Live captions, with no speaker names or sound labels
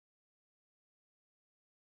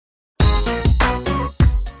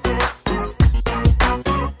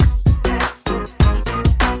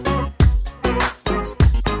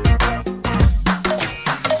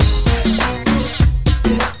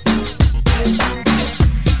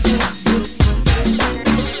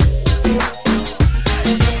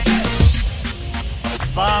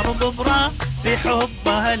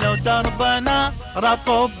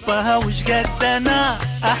رطبها وش قد انا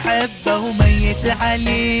احبه وميت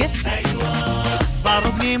عليه.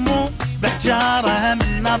 ضربني مو بحجاره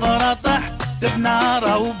من نظره طحت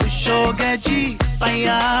بناره وبالشوق اجي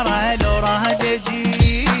طياره لو راد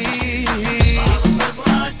اجي.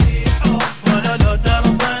 براسي حب ولو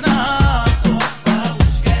دربنا طبه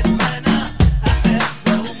وش قد انا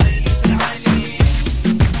احبه وميت عليه.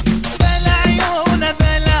 بلا عيونه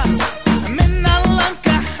بلا من الله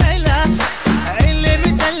مكحله اللي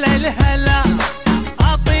مدلل هلا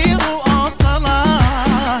اطير واوصله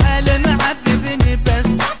هل معذبني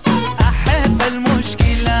بس احب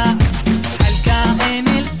المشكله. الكائن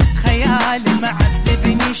الخيالي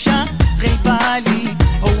معذبني شاغل بالي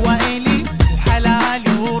هو الي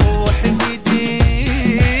وحلالي وروح بيدي.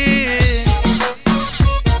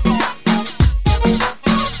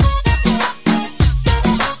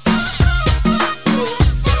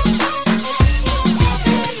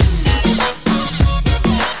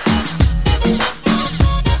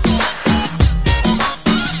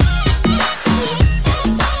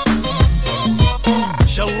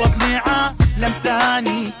 شوفني عالم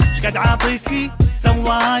ثاني شقد عاطفي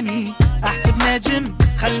سواني احسب نجم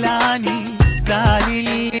خلاني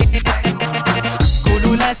تالي.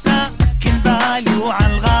 قولوا لا